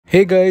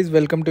Hey guys,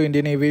 welcome to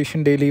Indian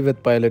Aviation Daily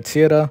with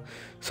Pilotsierra.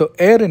 So,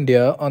 Air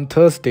India on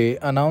Thursday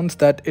announced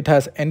that it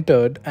has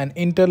entered an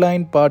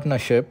interline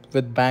partnership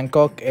with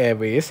Bangkok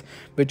Airways,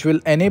 which will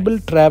enable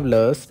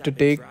travelers to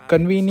take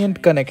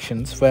convenient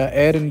connections via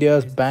Air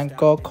India's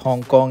Bangkok,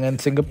 Hong Kong, and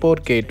Singapore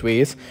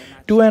gateways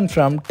to and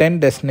from 10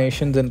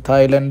 destinations in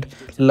Thailand,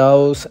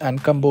 Laos,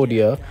 and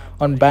Cambodia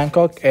on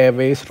Bangkok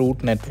Airways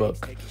route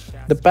network.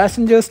 The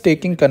passengers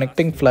taking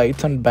connecting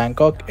flights on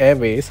Bangkok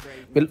Airways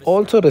will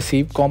also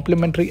receive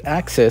complimentary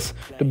access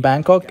to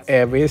Bangkok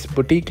Airways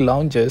boutique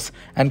lounges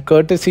and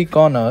courtesy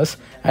corners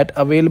at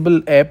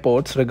available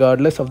airports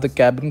regardless of the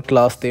cabin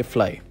class they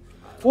fly.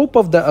 Scope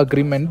of the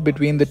agreement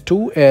between the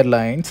two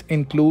airlines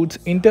includes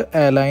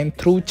inter-airline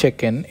through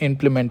check-in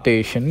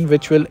implementation,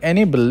 which will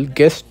enable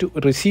guests to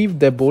receive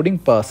their boarding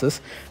passes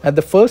at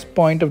the first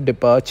point of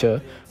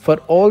departure for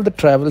all the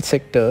travel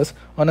sectors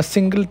on a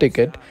single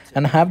ticket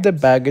and have their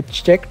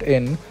baggage checked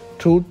in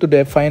through to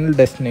their final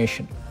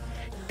destination.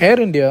 Air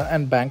India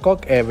and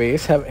Bangkok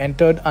Airways have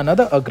entered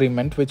another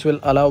agreement which will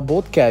allow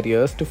both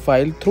carriers to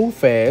file through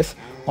fares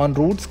on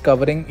routes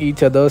covering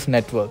each other's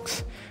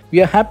networks.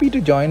 We are happy to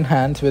join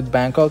hands with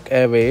Bangkok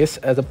Airways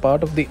as a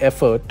part of the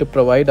effort to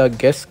provide our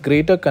guests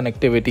greater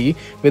connectivity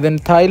within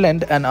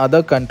Thailand and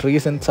other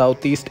countries in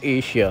Southeast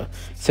Asia,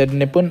 said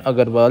Nipun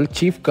Agarwal,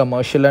 Chief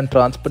Commercial and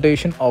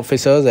Transportation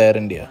Officer, Air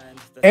India.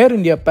 Air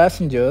India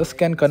passengers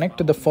can connect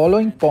to the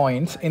following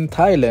points in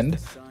Thailand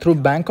through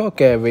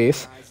Bangkok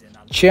Airways: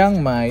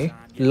 Chiang Mai,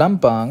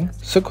 Lampang,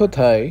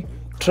 Sukhothai,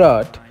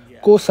 Trat,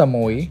 Koh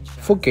Samui,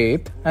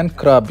 Phuket, and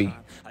Krabi.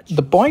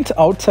 The points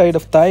outside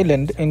of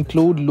Thailand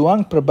include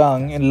Luang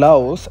Prabang in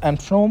Laos and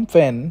Phnom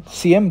Penh,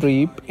 Siem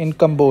Reap in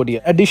Cambodia.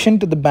 In addition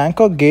to the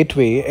Bangkok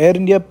gateway, Air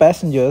India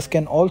passengers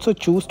can also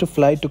choose to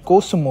fly to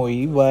Koh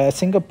Samui via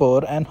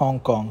Singapore and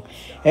Hong Kong.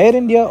 Air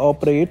India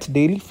operates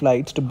daily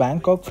flights to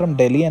Bangkok from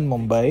Delhi and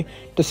Mumbai,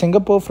 to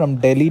Singapore from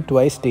Delhi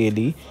twice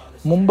daily,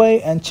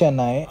 Mumbai and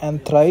Chennai,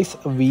 and thrice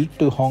a week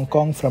to Hong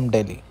Kong from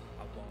Delhi.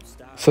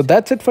 So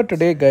that's it for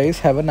today, guys.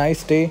 Have a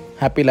nice day.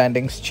 Happy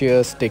landings.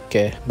 Cheers. Take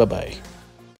care. Bye-bye.